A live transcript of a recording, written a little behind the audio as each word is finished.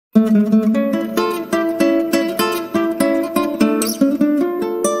Hello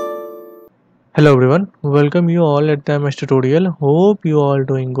everyone, welcome you all at the MS tutorial. Hope you all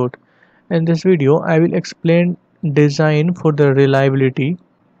doing good. In this video, I will explain design for the reliability.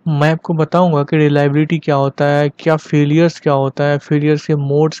 मैं आपको बताऊंगा कि reliability क्या होता है, क्या failures क्या होता है, failures के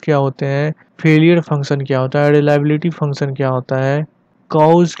modes क्या होते हैं, failure function क्या होता है, reliability function क्या होता है,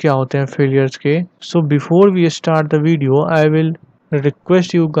 cause क्या होते हैं failures के. So before we start the video, I will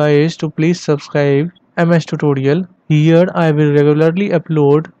request you guys to please subscribe MS tutorial. Here I will regularly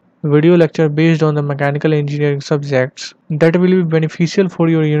upload video lecture based on the mechanical engineering subjects that will be beneficial for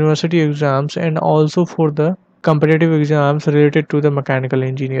your university exams and also for the competitive exams related to the mechanical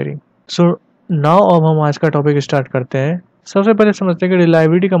engineering. So now अब हम आज का topic start करते हैं. सबसे पहले समझते हैं कि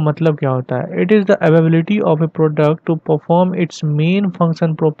रिलायबिलिटी का मतलब क्या होता है. It is the availability of A product to perform it's main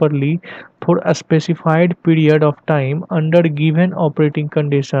function properly for a specified period of time under given operating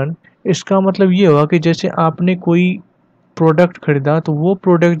condition. इसका मतलब ये हुआ कि जैसे आपने कोई प्रोडक्ट खरीदा तो वो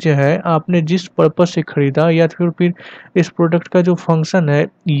प्रोडक्ट जो है आपने जिस पर्पस से खरीदा या फिर इस प्रोडक्ट का जो फंक्शन है,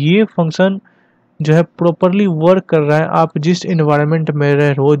 ये फंक्शन जो है प्रॉपरली वर्क कर रहा है. आप जिस इन्वायरमेंट में रह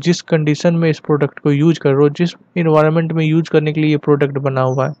रहे हो, जिस कंडीशन में इस प्रोडक्ट को यूज कर रहे हो, जिस इन्वायरमेंट में यूज करने के लिए ये प्रोडक्ट बना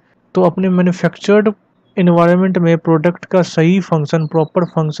हुआ है, तो अपने मैन्युफैक्चर्ड इन्वायरमेंट में प्रोडक्ट का सही फंक्शन, प्रॉपर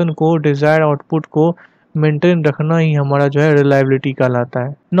फंक्शन को, डिजायर्ड आउटपुट को मेंटेन रखना ही हमारा जो है रिलायबिलिटी कहलाता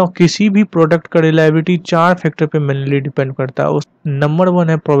है. ना किसी भी प्रोडक्ट का रिलायबिलिटी 4 फैक्टर पे मेनली डिपेंड करता है. उस नंबर 1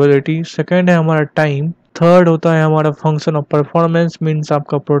 है प्रोबेबिलिटी, सेकंड है हमारा टाइम, थर्ड होता है हमारा फंक्शन ऑफ परफॉर्मेंस, मीन्स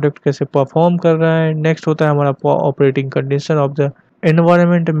आपका प्रोडक्ट कैसे परफॉर्म कर रहा है. नेक्स्ट होता है हमारा operating condition of the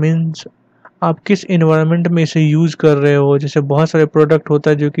environment, means आप किस इन्वायरमेंट में इसे यूज़ कर रहे हो. जैसे बहुत सारे प्रोडक्ट होता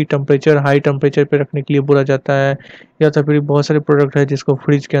है जो कि टेम्परेचर, हाई टेम्परेचर पे रखने के लिए बोला जाता है, या तो फिर बहुत सारे प्रोडक्ट है जिसको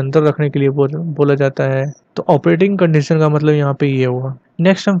फ्रिज के अंदर रखने के लिए बोला जाता है. तो ऑपरेटिंग कंडीशन का मतलब यहाँ पे ये हुआ.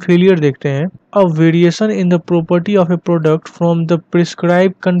 नेक्स्ट हम फेलियर देखते हैं. A variation in the property of A product from the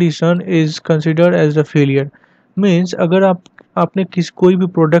prescribe condition is considered as the failure. Means अगर आपने कोई भी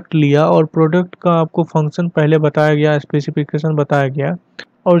प्रोडक्ट लिया और प्रोडक्ट का आपको फंक्शन पहले बताया गया, स्पेसिफिकेशन बताया गया,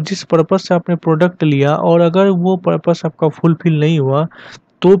 और जिस पर्पस से आपने प्रोडक्ट लिया और अगर वो पर्पस आपका फुलफिल नहीं हुआ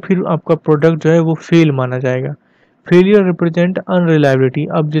तो फिर आपका प्रोडक्ट जो है वो फेल माना जाएगा. Failure represent अनरिलायबिलिटी.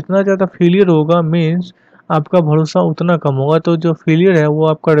 अब जितना ज़्यादा फेलियर होगा मीन्स आपका भरोसा उतना कम होगा, तो जो फेलियर है वो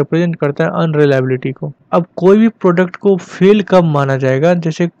आपका रिप्रेजेंट करता है अनरिलायबिलिटी को. अब कोई भी प्रोडक्ट को फेल कब माना जाएगा,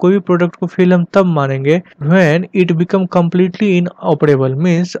 जैसे कोई भी प्रोडक्ट को फेल हम तब मानेंगे when it become completely इनऑपरेबल.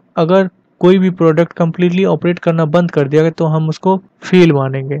 Means अगर कोई भी प्रोडक्ट कम्प्लीटली ऑपरेट करना बंद कर दिया तो हम उसको फेल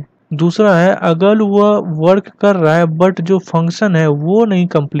मानेंगे. दूसरा है अगर वह वर्क कर रहा है बट जो फंक्शन है वो नहीं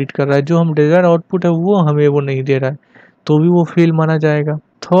कंप्लीट कर रहा है, जो हम डिजायर्ड आउटपुट है वो हमें वो नहीं दे रहा है, तो भी वो फेल माना जाएगा.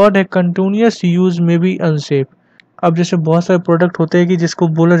 थर्ड है कंटिन्यूअस यूज में भी अनसेफ. अब जैसे बहुत सारे प्रोडक्ट होते हैं कि जिसको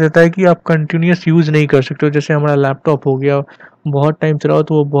बोला जाता है कि आप कंटिन्यूअस यूज नहीं कर सकते हो. जैसे हमारा लैपटॉप हो गया, बहुत टाइम चलाओ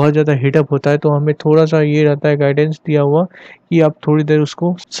तो वो बहुत ज़्यादा हीटअप होता है, तो हमें थोड़ा सा ये रहता है गाइडेंस दिया हुआ कि आप थोड़ी देर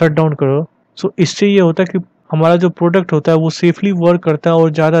उसको शट डाउन करो. सो इससे ये होता है कि हमारा जो प्रोडक्ट होता है वो सेफली वर्क करता है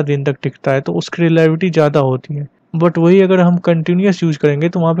और ज़्यादा दिन तक टिकता है, तो उसकी रिलायबिलिटी ज़्यादा होती है. बट वही अगर हम कंटिन्यूअस यूज करेंगे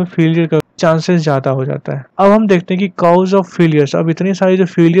तो वहाँ पे फेलियर का चांसेस ज़्यादा हो जाता है. अब हम देखते हैं कि काउज ऑफ फेलियर्स. अब इतने सारे जो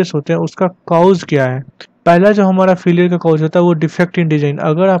फेलियर्स होते हैं उसका काउज क्या है. पहला जो हमारा फेलियर का काउज होता है वो डिफेक्ट इन डिज़ाइन.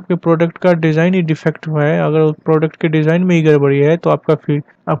 अगर आपके प्रोडक्ट का डिज़ाइन ही डिफेक्ट है, अगर प्रोडक्ट के डिज़ाइन में ही गड़बड़ी है तो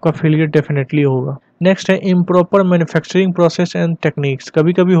आपका फेलियर डेफिनेटली होगा. नेक्स्ट है improper manufacturing process and techniques.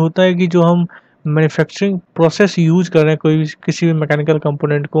 कभी कभी होता है कि जो हम मैन्युफैक्चरिंग प्रोसेस यूज कर रहे हैं किसी भी मैकेनिकल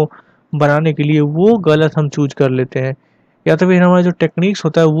कंपोनेंट को बनाने के लिए, वो गलत हम चूज कर लेते हैं, या तो फिर हमारा जो टेक्निक्स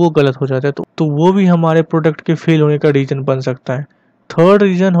होता है वो गलत हो जाता है, तो वो भी हमारे प्रोडक्ट के फेल होने का रीज़न बन सकता है. थर्ड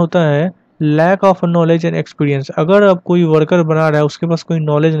रीज़न होता है lack of knowledge and experience. अगर अब कोई वर्कर बना रहा है उसके पास कोई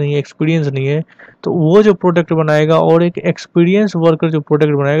नॉलेज नहीं है, एक्सपीरियंस नहीं है, तो वो जो प्रोडक्ट बनाएगा और एक एक्सपीरियंस वर्कर जो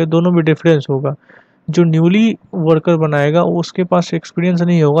प्रोडक्ट बनाएगा दोनों में डिफरेंस होगा. जो न्यूली वर्कर बनाएगा उसके पास एक्सपीरियंस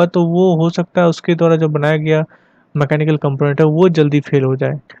नहीं होगा, तो वो हो सकता है उसके द्वारा जो बनाया गया मैकेनिकल कंपोनेंट है वो जल्दी फेल हो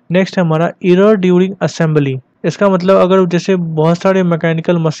जाए. नेक्स्ट है हमारा एरर ड्यूरिंग असेंबली. इसका मतलब अगर जैसे बहुत सारे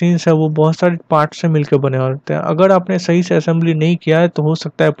मैकेनिकल मशीन्स है वो बहुत सारे पार्ट से मिलकर बने होते हैं, अगर आपने सही से असेंबली नहीं किया है तो हो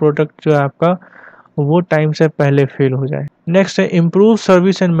सकता है प्रोडक्ट जो है आपका वो टाइम से पहले फेल हो जाए. नेक्स्ट है इम्प्रूव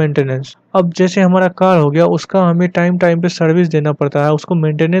सर्विस एंड मेंटेनेंस. अब जैसे हमारा कार हो गया उसका हमें टाइम टाइम पे सर्विस देना पड़ता है, उसको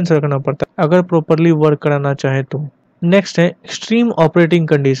मेंटेनेंस रखना पड़ता है अगर प्रॉपरली वर्क कराना चाहे तो. नेक्स्ट है एक्सट्रीम ऑपरेटिंग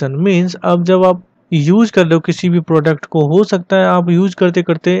कंडीशन. मीन्स अब जब आप यूज कर रहे हो किसी भी प्रोडक्ट को, हो सकता है आप यूज करते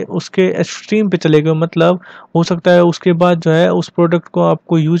करते उसके एक्सट्रीम पे चले गए, मतलब हो सकता है उसके बाद जो है उस प्रोडक्ट को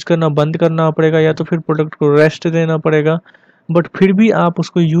आपको यूज करना बंद करना पड़ेगा या तो फिर प्रोडक्ट को रेस्ट देना पड़ेगा, बट फिर भी आप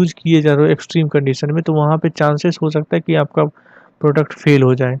उसको यूज किए जा रहे हो एक्सट्रीम कंडीशन में, तो वहाँ पे चांसेस हो सकता है कि आपका प्रोडक्ट फेल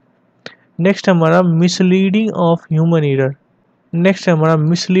हो जाए। नेक्स्ट हमारा misleading of human error. Next है हमारा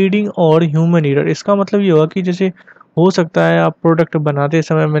मिसलीडिंग और ह्यूमन एरर। इसका मतलब ये होगा कि जैसे हो सकता है आप प्रोडक्ट बनाते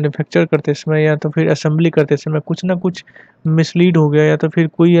समय, मैन्युफैक्चर करते समय या तो फिर असेंबली करते समय कुछ ना कुछ मिसलीड हो गया, या तो फिर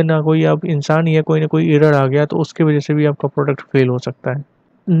कोई या ना कोई आप इंसान या कोई ना कोई एरर आ गया, तो उसकी वजह से भी आपका प्रोडक्ट फेल हो सकता है।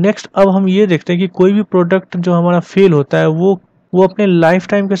 नेक्स्ट अब हम ये देखते हैं कि कोई भी प्रोडक्ट जो हमारा फेल होता है वो अपने लाइफ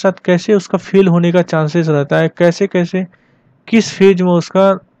टाइम के साथ कैसे उसका फेल होने का चांसेस रहता है, कैसे कैसे किस फेज में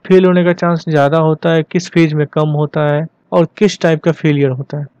उसका फेल होने का चांस ज़्यादा होता है, किस फेज में कम होता है, और किस टाइप का फेलियर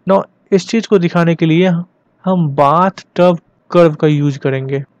होता है। ना इस चीज़ को दिखाने के लिए हम बाथ टब कर्व का यूज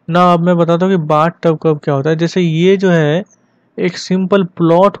करेंगे। ना अब मैं बताता हूँ कि बाथ टब कर्व क्या होता है। जैसे ये जो है एक सिंपल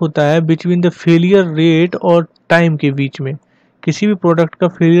प्लॉट होता है बिटवीन द फेलियर रेट और टाइम के बीच में। किसी भी प्रोडक्ट का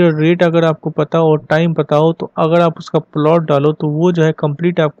फेलियर रेट अगर आपको पता हो और टाइम पता हो, तो अगर आप उसका प्लॉट डालो तो वो जो है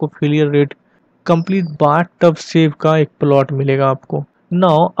कंप्लीट आपको failure rate, complete bath tub shape का एक प्लॉट मिलेगा आपको।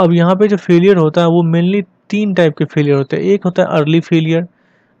 नाउ अब यहाँ पे जो फेलियर होता है वो मेनली 3 टाइप के फेलियर होते हैं। एक होता है अर्ली फेलियर,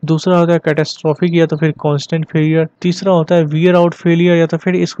 दूसरा होता है कैटास्ट्रॉफिक या तो फिर कांस्टेंट फेलियर, तीसरा होता है वियर आउट फेलियर या तो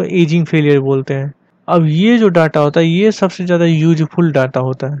फिर इसको एजिंग फेलियर बोलते हैं। अब ये जो डाटा होता है ये सबसे ज़्यादा यूजफुल डाटा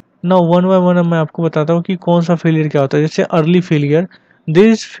होता है। ना वन बाय वन मैं आपको बताता हूँ कि कौन सा फेलियर क्या होता है। जैसे early failure,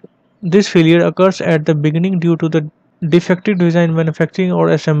 this this failure occurs at the beginning due to the defective design, manufacturing और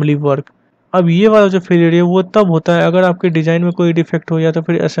असेंबली वर्क। अब ये वाला जो फेलियर है वो तब होता है अगर आपके डिज़ाइन में कोई डिफेक्ट हो, या तो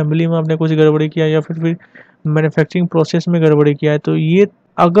फिर असेंबली में आपने कुछ गड़बड़ी किया, या फिर मैन्युफैक्चरिंग प्रोसेस में गड़बड़ी किया है। तो ये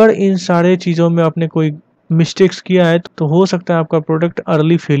अगर इन सारे चीज़ों में आपने कोई मिस्टेक्स किया है तो हो सकता है आपका प्रोडक्ट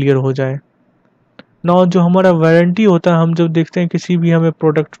अर्ली फेलियर हो जाए। ना जो हमारा वारंटी होता है, हम जब देखते हैं किसी भी हमें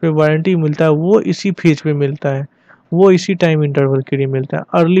प्रोडक्ट पे वारंटी मिलता है वो इसी फेज पे मिलता है, वो इसी टाइम इंटरवल के लिए मिलता है।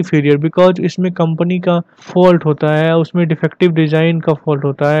 अर्ली फेलियर बिकॉज इसमें कंपनी का फॉल्ट होता है, उसमें डिफेक्टिव डिज़ाइन का फॉल्ट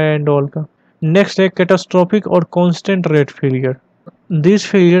होता है एंड ऑल का। नेक्स्ट है कैटास्ट्रोफिक और constant rate failure. This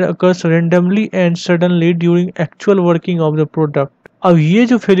failure occurs randomly and suddenly during actual working of the product. अब ये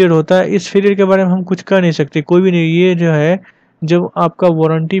जो फेलियर होता है इस फेलियर के बारे में हम कुछ कर नहीं सकते, कोई भी नहीं। ये जो है जब आपका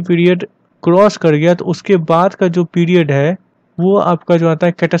वारंटी पीरियड क्रॉस कर गया तो उसके बाद का जो पीरियड है वो आपका जो आता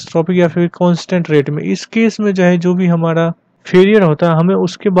है कैटास्ट्रॉफिक या फिर कांस्टेंट रेट में। इस केस में जो है जो भी हमारा फेलियर होता है हमें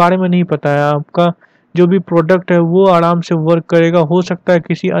उसके बारे में नहीं पता है। आपका जो भी प्रोडक्ट है वो आराम से वर्क करेगा, हो सकता है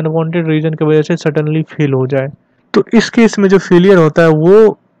किसी अनवांटेड रीजन की वजह से सडनली फेल हो जाए। तो इस केस में जो फेलियर होता है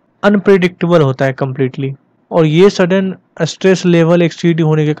वो अनप्रेडिक्टेबल होता है कम्प्लीटली, और ये सडन स्ट्रेस लेवल एक्सीड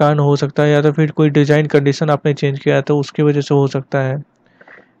होने के कारण हो सकता है, या तो फिर कोई डिज़ाइन कंडीशन आपने चेंज किया है तो उसकी वजह से हो सकता है।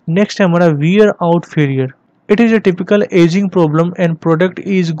 नेक्स्ट है हमारा wear out failure. It is a typical ageing problem and product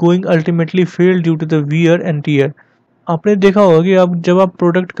is going ultimately fail due to the wear and tear. आपने देखा होगा कि अब जब आप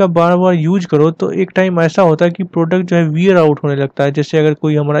प्रोडक्ट का बार बार यूज करो तो एक टाइम ऐसा होता है कि प्रोडक्ट जो है वियर आउट होने लगता है। जैसे अगर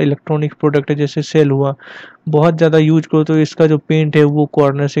कोई हमारा इलेक्ट्रॉनिक प्रोडक्ट है, जैसे सेल हुआ, बहुत ज़्यादा यूज करो तो इसका जो पेंट है वो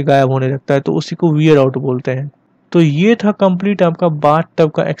कॉर्नर से गायब होने लगता है, तो उसी को वियर आउट बोलते हैं। तो ये था कंप्लीट आपका बाथ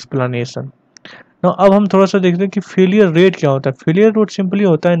टब का एक्सप्लेनेशन। अब हम थोड़ा सा देखते हैं कि फेलियर रेट क्या होता है। फेलियर रेट सिंपली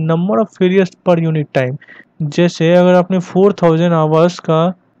होता है number of failures per unit time. जैसे अगर आपने 4000 आवर्स का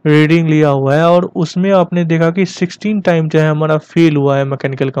रीडिंग लिया हुआ है और उसमें आपने देखा कि 16 टाइम जो है हमारा फेल हुआ है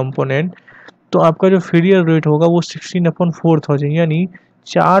मैकेनिकल कंपोनेंट, तो आपका जो फेलियर रेट होगा वो 16/4000 यानी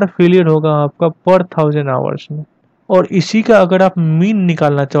 4 फेलियर होगा आपका पर 1000 आवर्स में। और इसी का अगर आप मीन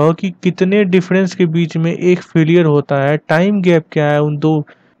निकालना चाहो कि कितने डिफरेंस के बीच में एक फेलियर होता है, टाइम गैप क्या है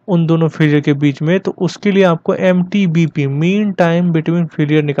उन दोनों फेलियर के बीच में, तो उसके लिए आपको MTBP mean time between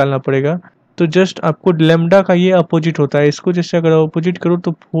failure निकालना पड़ेगा। तो जस्ट आपको लेमडा का ये अपोजिट होता है, इसको जैसे अगर अपोजिट करो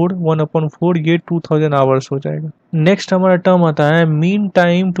तो 1/4 ये 2000 आवर्स हो जाएगा। नेक्स्ट हमारा टर्म आता है mean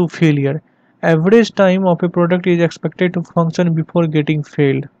time to failure. Average time of A product is expected to function before getting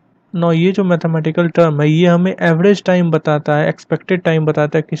failed. ना ये जो मैथमेटिकल टर्म है ये हमें एवरेज टाइम बताता है, एक्सपेक्टेड टाइम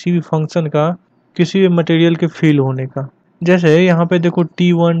बताता है किसी भी फंक्शन का, किसी भी मटेरियल के फेल होने का। जैसे यहाँ पे देखो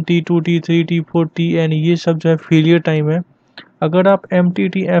T1, T2, T3, T4, Tn ये सब जो है फेलियर टाइम है। अगर आप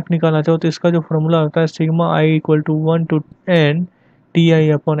MTTF निकालना चाहो तो इसका जो फॉर्मूला होता है sigma i = 1 to n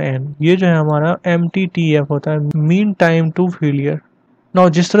TI/n। ये जो है हमारा MTTF होता है, मीन टाइम टू फेलियर। ना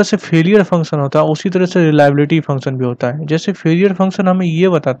जिस तरह से फेलियर फंक्शन होता है उसी तरह से रिलायबिलिटी फंक्शन भी होता है। जैसे फेलियर फंक्शन हमें ये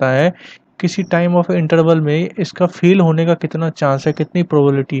बताता है किसी टाइम ऑफ इंटरवल में इसका फेल होने का कितना चांस है, कितनी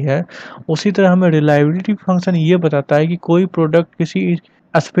प्रोबेबिलिटी है, उसी तरह हमें रिलायबिलिटी फंक्शन ये बताता है कि कोई प्रोडक्ट किसी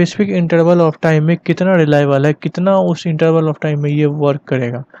स्पेसिफिक इंटरवल ऑफ टाइम में कितना रिलायबल है, कितना उस इंटरवल ऑफ टाइम में ये वर्क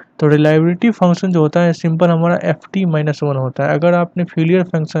करेगा। तो रिलायबिलिटी फंक्शन जो होता है सिंपल हमारा FT-1 होता है। अगर आपने फेलियर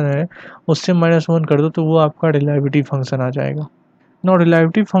फंक्शन है उससे -1 कर दो तो वो आपका रिलायबिलिटी फंक्शन आ जाएगा। नो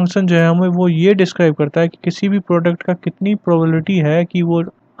रिलायबिलिटी फंक्शन जो है हमें वो ये डिस्क्राइब करता है कि किसी भी प्रोडक्ट का कितनी प्रोबेबिलिटी है कि वो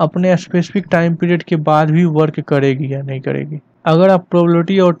अपने स्पेसिफिक टाइम पीरियड के बाद भी वर्क करेगी या नहीं करेगी। अगर आप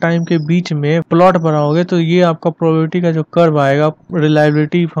प्रोबेबिलिटी और टाइम के बीच में प्लॉट बनाओगे तो ये आपका प्रोबेबिलिटी का जो कर्व आएगा,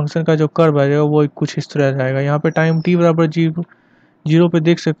 रिलायबिलिटी फंक्शन का जो कर्व आएगा वो कुछ इस तरह जाएगा। यहाँ पे टाइम t बराबर 0 पे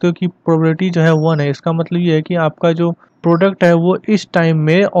देख सकते हो कि प्रोबेबिलिटी जो है 1 है। इसका मतलब ये है कि आपका जो प्रोडक्ट है वो इस टाइम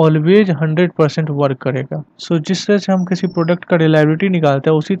में ऑलवेज 100% वर्क करेगा। सो जिस तरह से हम किसी प्रोडक्ट का रिलायबिलिटी निकालते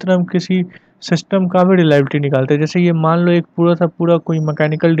हैं उसी तरह हम किसी सिस्टम का भी रिलायबिलिटी निकालते हैं। जैसे ये मान लो एक पूरा कोई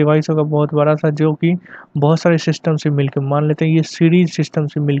मैकेनिकल डिवाइस होगा बहुत बड़ा सा, जो कि बहुत सारे सिस्टम से मिलकर, मान लेते हैं ये सीरीज सिस्टम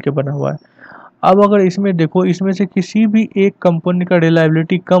से मिलकर बना हुआ है। अब अगर इसमें देखो, इसमें से किसी भी एक कंपोनेंट का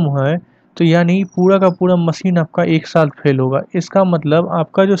रिलायबिलिटी कम है तो यानी पूरा का पूरा मशीन आपका एक साथ फेल होगा। इसका मतलब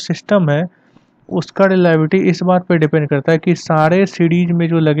आपका जो सिस्टम है उसका रिलायबिलिटी इस बात पे डिपेंड करता है कि सारे सीरीज में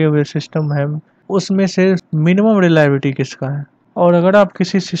जो लगे हुए सिस्टम है उसमें से मिनिमम रिलायबिलिटी किसका है। और अगर आप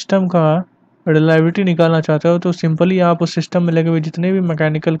किसी सिस्टम का रिलायबिलिटी निकालना चाहते हो तो सिंपली आप उस सिस्टम में लगे हुए जितने भी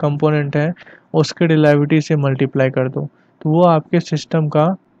मैकेनिकल कंपोनेंट हैं उसके रिलायबिलिटी से मल्टीप्लाई कर दो, तो वो आपके सिस्टम का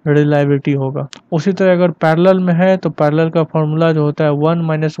रिलायबिलिटी होगा। उसी तरह अगर पैरेलल में है तो पैरेलल का फॉर्मूला जो होता है 1 -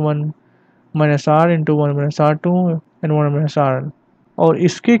 1 - R into 1 - R2 and 1 - R। और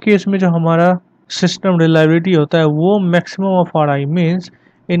इसके केस में जो हमारा सिस्टम रिलायबिलिटी होता है वो maximum of are I means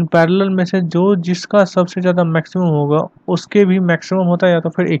in parallel में से जो जिसका सबसे ज़्यादा मैक्सिमम होगा उसके भी मैक्सिमम होता है या तो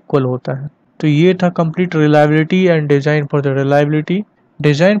फिर इक्वल होता है। तो ये था complete reliability and design for the reliability.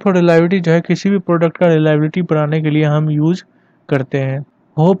 Design for reliability जो है किसी भी प्रोडक्ट का रिलायबिलिटी बढ़ाने के लिए हम यूज करते हैं।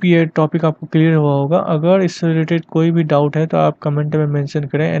 होप ये टॉपिक आपको क्लियर हुआ होगा। अगर इससे रिलेटेड कोई भी डाउट है तो आप कमेंट में मेंशन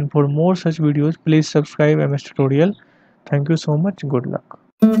करें। And for more such videos please subscribe MS tutorial. Thank you so much. Good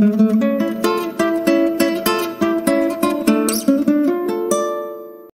luck.